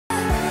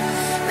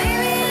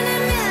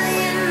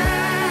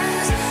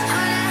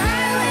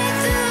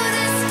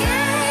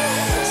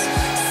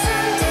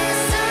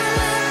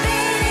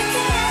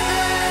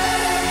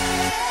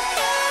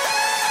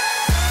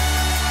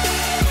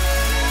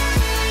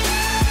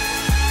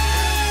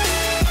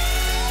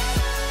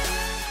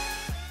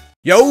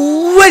Yo,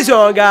 what's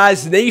on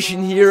guys,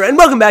 Nation here, and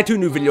welcome back to a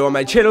new video on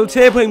my channel.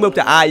 Today I'm playing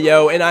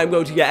mopeio, and I'm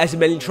going to get as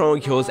many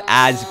trolling kills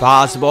as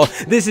possible.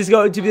 This is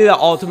going to be the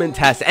ultimate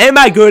test. Am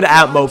I good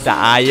at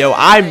mopeio?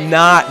 I'm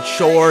not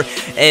sure.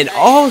 And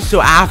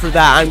also after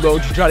that, I'm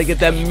going to try to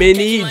get the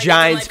mini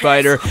giant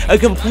spider. A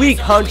complete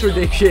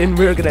contradiction.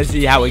 We're gonna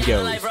see how it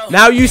goes.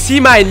 Now you see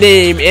my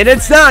name, and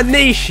it's not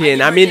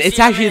Nation. I mean, it's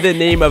actually the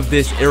name of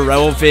this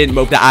irrelevant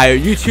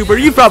mopeio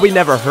YouTuber. You've probably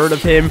never heard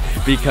of him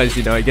because,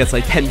 you know, he gets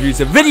like 10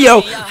 views a video.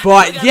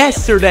 But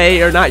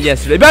yesterday, or not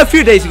yesterday, about a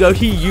few days ago,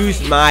 he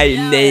used my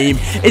name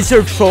and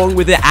started trolling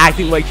with it,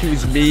 acting like he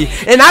was me.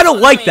 And I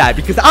don't like that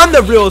because I'm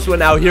the realest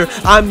one out here.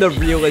 I'm the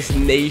realest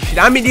Nation.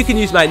 I mean, you can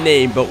use my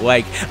name, but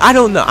like, I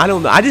don't know.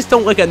 I just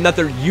don't like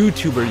another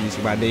YouTuber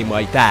using my name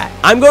like that.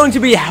 I'm going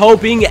to be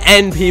helping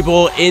end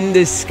people in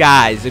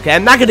disguise, okay?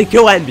 I'm not going to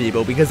kill end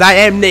people because I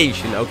am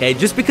Nation, okay?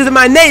 Just because of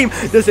my name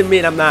doesn't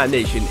mean I'm not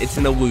Nation. It's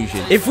an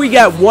illusion. If we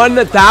get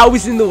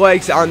 1,000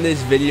 likes on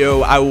this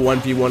video, I will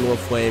 1v1 with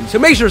Flame. So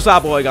make sure to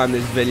slap a like on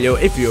this video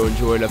if you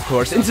enjoyed, of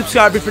course, and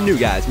subscribe if you're new,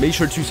 guys. Make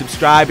sure to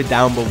subscribe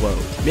down below.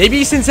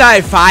 Maybe since I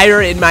have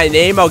fire in my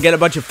name, I'll get a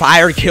bunch of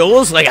fire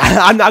kills. Like,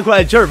 I'm not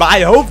quite sure, but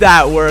I hope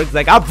that works.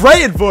 Like, I'm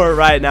praying for it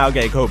right now.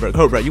 Okay,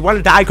 Cobra, you want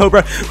to die,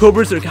 Cobra?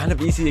 Cobras are kind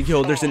of easy to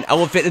kill. There's an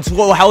elephant. It's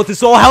low health.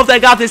 It's low health. I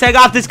got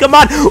this. Come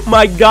on. Oh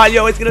my god,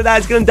 yo, it's gonna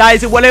die.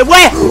 Is it one hit?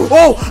 Wait!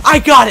 Oh, I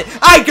got it.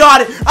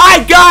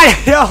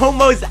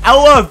 Almost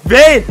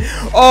elephant.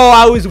 Oh,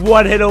 I was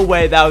one hit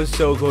away. That was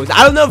so close.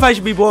 I don't know if I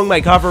should be blowing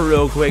my cover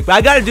real quick, but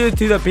I gotta do it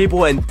to the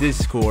people in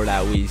Discord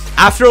at least.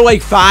 After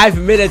like 5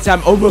 minutes,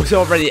 I'm almost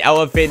already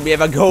elephant. We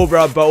have a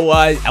cobra,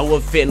 boa,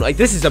 elephant. Like,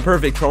 this is a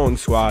perfect trolling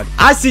squad.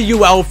 I see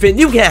you, elephant.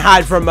 You can't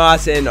hide from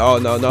us. And oh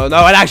no, it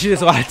actually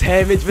does a lot of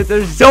damage, but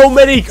there's so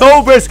many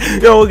cobras.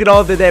 Yo, look at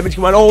all the damage.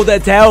 Come on, oh, the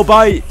tail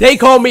bite. They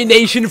call me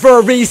Nation for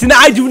a reason.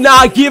 I do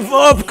not give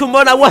up. Come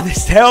on, I want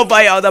this tail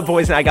bite. Oh, the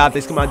poison. I got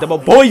this. Come on, double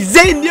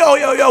poison.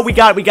 Yo, we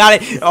got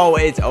it. Oh,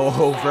 it's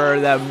over.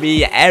 The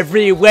me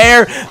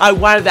everywhere. I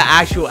wanted the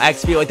actual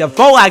XP, like the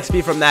full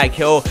XP from that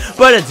kill,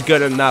 but it's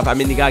good enough. I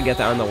mean, you gotta get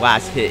that on the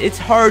last hit. It's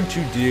hard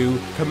to do.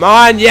 Come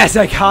on, yes,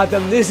 I got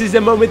them. This is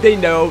the moment they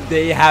know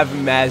they have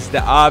messed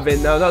up.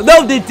 And no,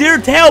 the deer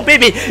tail,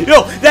 baby.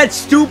 Yo, that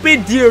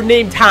stupid deer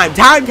named Time.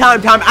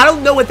 I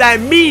don't know what that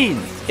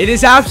means. It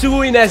is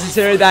absolutely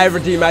necessary that I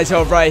redeem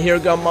myself right here.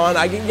 Come on,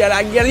 I can get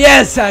it.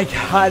 Yes, I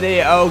got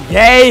it.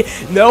 Okay,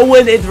 no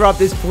one interrupt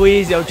this,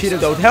 please. Yo, cheetah,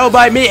 don't hell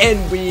by me,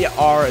 and we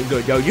are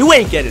good. Yo, you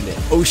ain't getting it.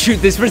 Oh shoot,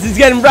 this person's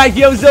getting wrecked.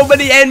 Yo, so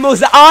many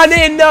animals on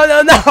it. No.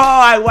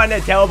 I want to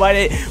tell about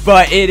it,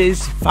 but it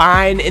is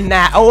fine. And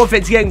that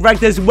elephant's getting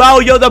wrecked as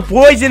well. Yo, the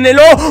poison and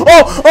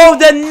oh,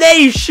 the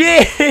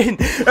Nation,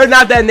 or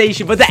not that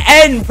Nation, but the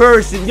end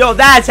person. Yo,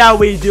 that's how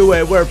we do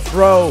it. We're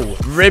pro.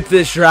 Rip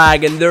this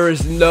dragon. There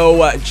is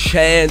no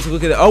chance.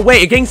 Look at it. Oh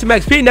wait, it gained some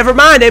XP. Never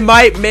mind, it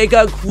might make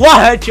a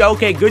clutch.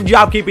 Okay, good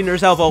job keeping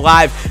yourself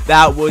alive.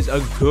 That was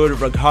a good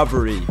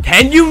recovery.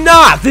 Can you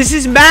not? This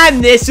is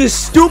madness. A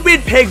stupid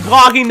pig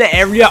blocking the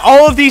area.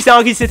 All of these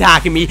donkeys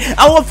attacking me.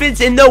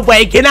 Elephants in the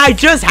way. Can I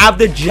just have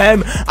the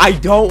gem? I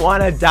don't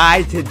want to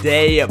die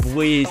today,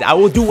 please. I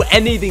will do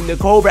anything. The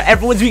cobra,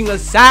 everyone's being a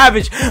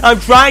savage. I'm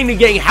trying to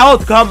gain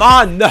health. Come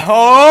on. No,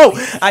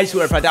 I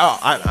swear if I die,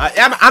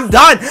 I'm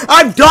done.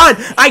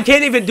 I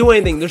can't even do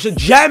anything. There's a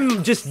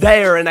gem just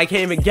there and I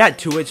can't even get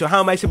to it, so how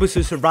am I supposed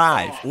to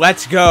survive?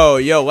 Let's go.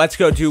 Yo, let's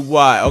go do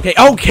what? Okay.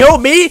 Oh, kill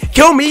me?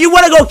 You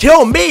want to go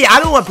kill me? I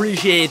don't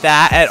appreciate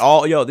that at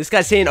all. Yo, this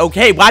guy's saying,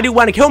 okay, why do you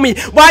want to kill me?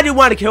 Why do you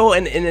want to kill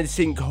an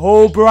innocent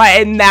cobra?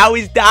 And now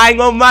he's dying.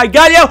 Oh my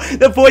god. Yo,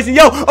 the poison.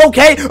 Yo,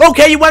 okay,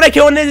 you want to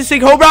kill an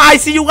innocent cobra? I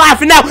see you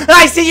laughing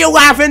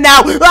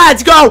now.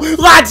 Let's go.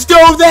 Let's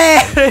do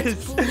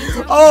this.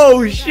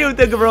 Oh shoot,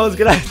 the gorilla's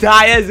gonna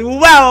die as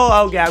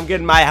well. Okay, I'm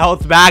getting my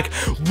health back.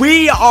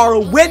 We are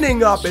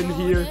winning up in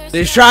here.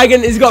 This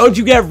dragon is going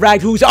to get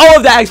wrecked. Who's all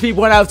of the XP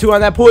 1 out of 2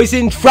 on that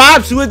poison.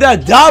 Traps with a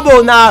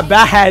double, not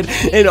bad.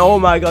 And oh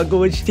my god,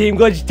 glitch team.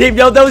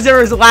 Yo, those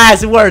are his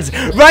last words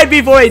right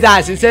before he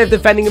dies. Instead of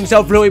defending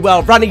himself really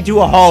well, running to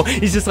a hole,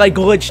 he's just like,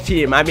 glitch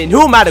team. I mean,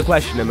 who am I to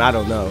question him? I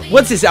don't know.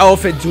 What's this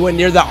elephant doing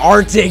near the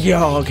Arctic?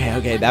 Yo,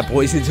 okay, that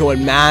poison's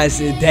doing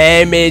massive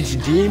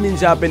damage.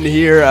 Demons up in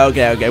here.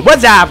 Okay,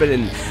 what's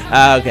happening?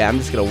 Okay, I'm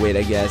just gonna wait,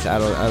 I guess. I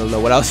don't know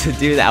what else to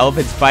do. The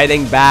elephant's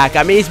fighting back.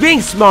 I mean, he's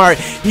being smart.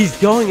 He's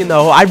going in the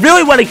hole. I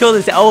really want to kill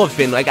this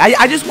elephant. Like,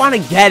 I just want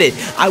to get it.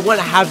 I want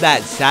to have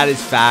that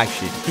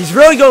satisfaction. He's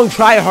really going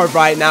try hard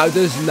right now.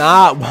 Does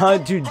not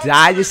want to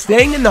die. Just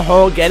staying in the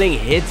hole, getting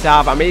hits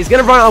off. I mean, he's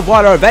gonna run out of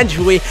water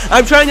eventually.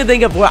 I'm trying to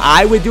think of what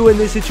I would do in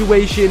this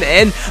situation,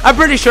 and I'm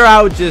pretty sure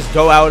I would just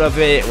go out of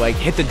it, like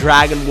hit the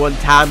dragon one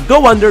time,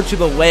 go under to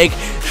the lake,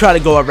 try to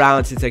go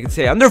around since I can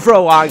stay under for a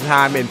long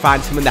time and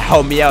find someone to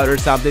help me out. out or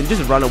something.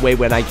 Just run away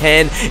when I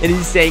can. And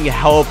he's saying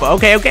help.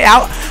 Okay,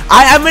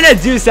 I'm gonna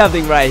do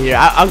something right here.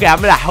 Okay,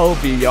 I'm gonna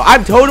help you, yo.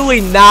 I'm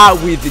totally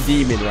not with the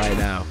demon right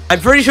now. I'm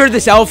pretty sure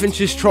this elephant's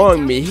just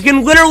trolling me. He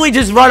can literally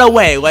just run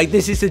away. Like,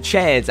 this is a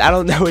chance. I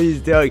don't know what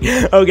he's doing.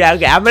 Okay,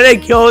 I'm gonna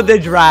kill the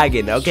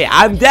dragon. Okay,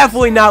 I'm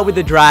definitely not with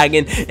the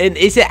dragon. And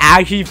is it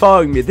actually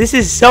following me? This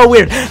is so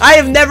weird. I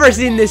have never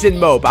seen this in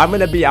Mope. I'm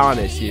gonna be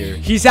honest here.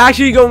 He's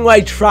actually going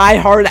like try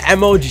hard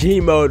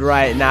MLG mode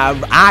right now.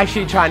 I'm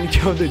actually trying to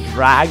kill the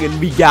dragon.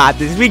 We got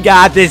this. We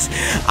got this.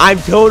 I'm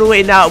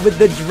totally not with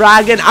the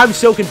dragon. I'm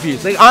so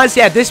confused. Like,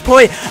 honestly, at this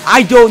point,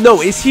 I don't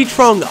know. Is he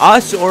trolling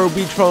us or are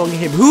we trolling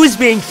him? Who's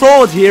being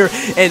trolled here?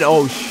 And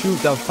oh shoot,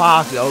 the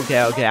fox.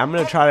 Okay, I'm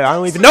gonna try to. I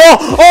don't even know.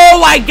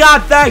 Oh, I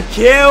got that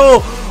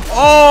kill.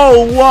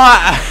 Oh,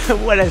 what?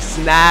 What a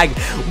snag.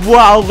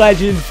 What a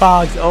legend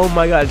fox. Oh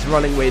my god, it's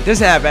running away. It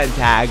doesn't have end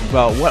tag,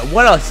 but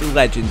what else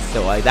legend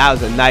still? Like, that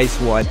was a nice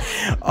one.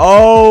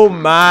 Oh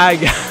my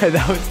god,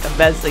 that was the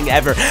best thing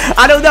ever.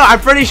 I don't know, I'm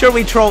pretty sure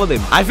we trolled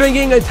him. I've been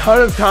getting a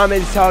ton of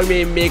comments telling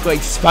me to make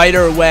like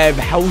spider web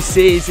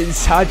houses and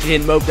such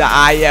in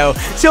mope.io.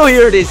 So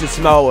here it is, a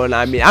small one.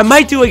 I mean, I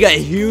might do like a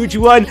huge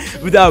one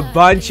with a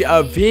bunch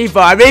of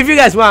people. I mean, if you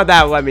guys want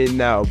that, let me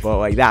know. But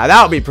like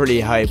that would be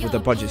pretty hype with a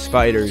bunch of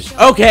spiders.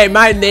 Okay,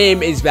 my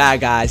name is bad,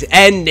 guys,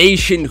 and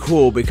Nation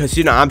Cool, because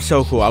you know I'm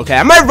so cool. Okay,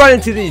 I might run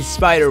into these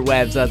spider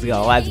webs. Let's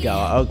go.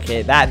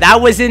 Okay, that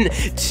wasn't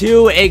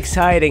too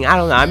exciting. I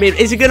don't know. I mean,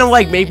 is it gonna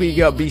like make me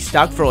be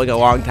stuck for like a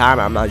long time?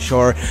 I'm not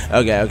sure.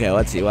 Okay,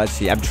 let's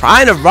see. I'm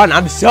trying to run.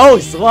 I'm so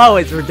slow.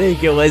 It's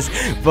ridiculous.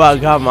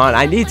 But come on,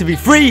 I need to be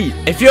free.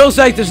 It feels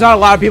like there's not a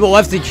lot of people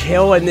left to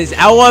kill in this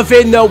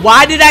elephant. No,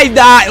 why did I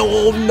not?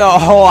 Oh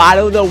no, I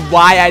don't know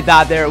why I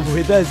thought they were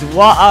with us.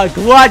 What a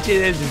clutch!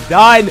 It is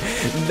done.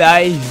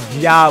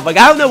 Nice job. Like,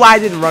 I don't know why I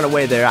didn't run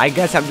away there. I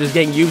guess I'm just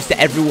getting used to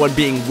everyone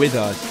being with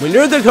us. When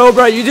you're the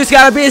cobra, you just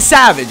gotta be a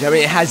savage. I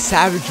mean, it has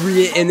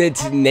savagery in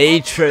its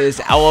nature. This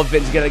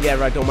elephant's gonna get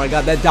wrecked. Oh my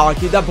god, that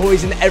donkey, the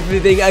poison,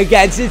 everything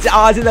against its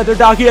odds. Another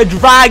donkey, a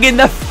dragon,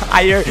 the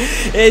fire.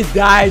 It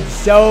died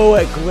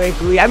so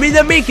quickly. I mean,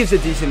 the meat gives a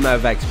decent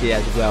amount of XP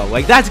as well.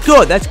 Like, that's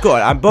good.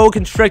 I'm bow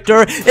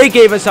constrictor. It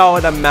gave us all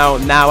an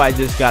amount. Now I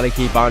just gotta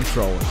keep on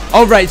trolling.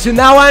 Alright, so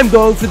now I'm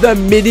going for the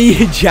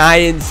mini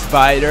giant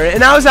spider.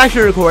 And I was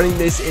actually recording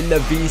this in the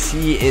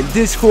VC in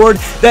Discord.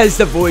 That is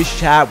the voice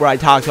chat where I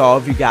talk to all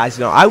of you guys.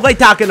 You know, I like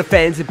talking to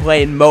fans and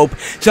playing Mope,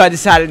 so I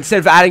decided instead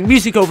of adding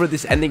music over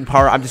this ending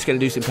part, I'm just gonna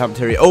do some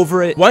commentary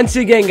over it. Once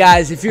again,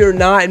 guys, if you're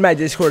not in my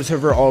Discord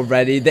server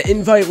already, the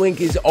invite link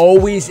is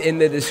always in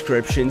the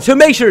description, so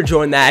make sure to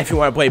join that if you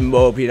want to play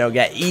Mope. You know,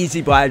 get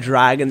easy Black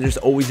Dragon. There's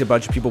always a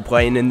bunch of people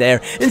playing in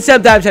there, and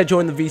sometimes I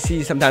join the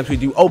VC, sometimes we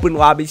do open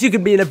lobbies. You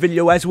can be in a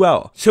video as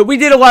well. So we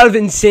did a lot of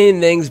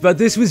insane things, but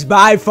this was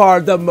by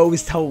far the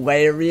most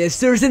hilarious.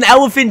 There's an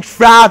elephant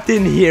trapped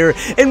in here,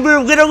 and we're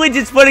literally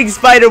just putting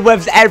spider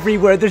webs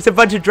everywhere. There's a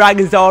bunch of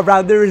dragons all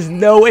around. There is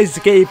no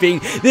escaping.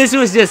 This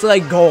was just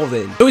like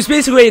golden. It was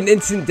basically an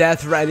instant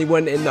death for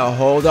anyone in the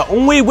hole. The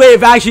only way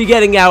of actually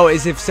getting out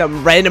is if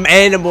some random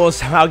animal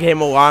somehow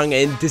came along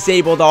and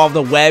disabled all of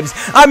the webs.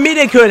 I mean,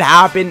 it could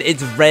happen.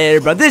 It's rare,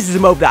 but this is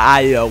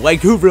mope.io. Like,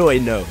 who really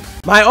knows?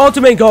 My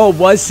ultimate goal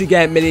was to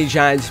get mini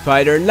giant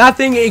spider.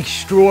 Nothing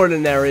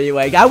extraordinary.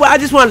 Like, I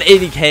just wanted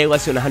 80k,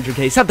 less than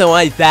 100k, something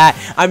like that.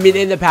 I mean,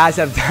 in the past,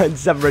 I've done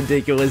some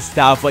ridiculous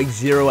stuff, like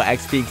 0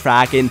 XP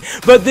kraken,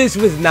 but this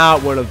was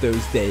not one of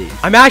those days.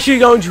 I'm actually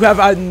going to have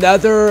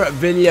another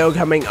video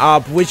coming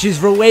up, which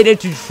is related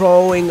to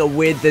trolling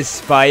with the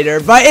spider,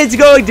 but it's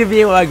going to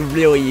be, like,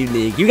 really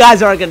unique. You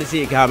guys aren't going to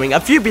see it coming.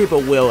 A few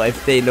people will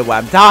if they know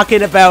what I'm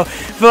talking about,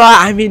 but,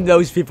 I mean,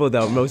 those people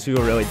don't. Most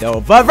people really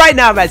don't. But right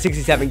now, I'm at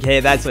 67k.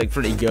 That's like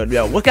pretty good.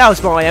 Yo, look how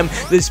small I am.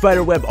 The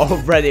spider web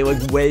already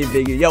looks way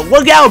bigger. Yo,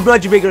 look how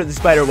much bigger the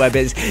spider web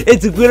is.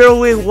 It's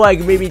literally like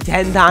maybe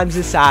 10 times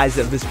the size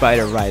of the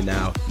spider right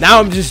now. Now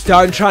I'm just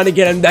done trying to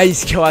get a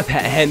nice kill at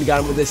that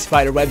handgun with the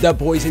spider web. The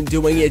poison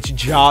doing its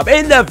job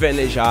and the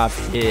finish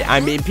off it.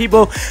 I mean,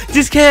 people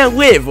just can't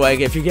live.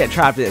 Like, if you get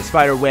trapped in a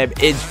spider web,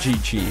 it's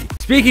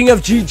GG. Speaking of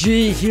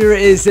GG, here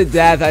is the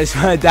death. I just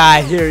want to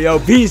die here, yo,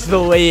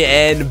 peacefully,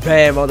 and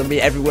bam, on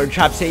me everywhere.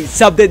 Trap saying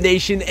sub the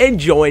nation and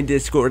join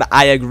Discord.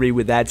 I agree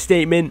with that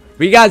statement.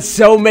 We got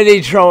so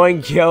many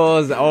trolling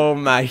kills. Oh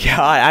my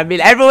god. I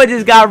mean, everyone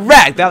just got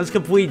wrecked. That was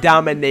complete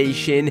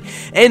domination.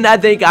 And I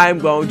think I'm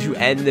going to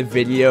end the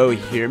video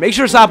here. Make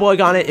sure to slap a like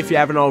on it if you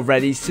haven't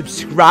already.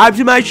 Subscribe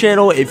to my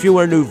channel if you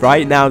are new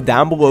right now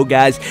down below,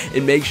 guys.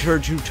 And make sure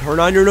to turn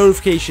on your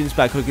notifications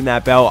by clicking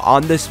that bell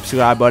on the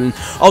subscribe button.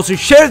 Also,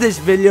 share this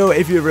video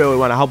if you really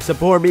want to help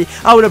support me.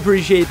 I would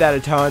appreciate that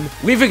a ton.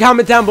 Leave a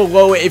comment down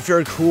below if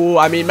you're cool.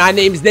 I mean, my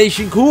name's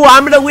Nation Cool.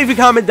 I'm going to leave a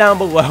comment down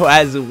below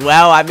as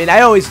well. I mean,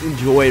 I always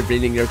enjoy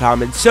reading your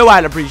comments, so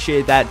I'd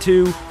appreciate that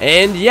too.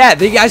 And yeah,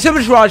 thank you guys so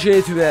much for watching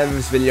it to the end of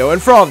this video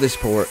and for all of the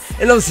support.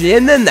 And I'll see you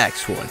in the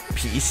next one.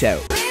 Peace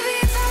out.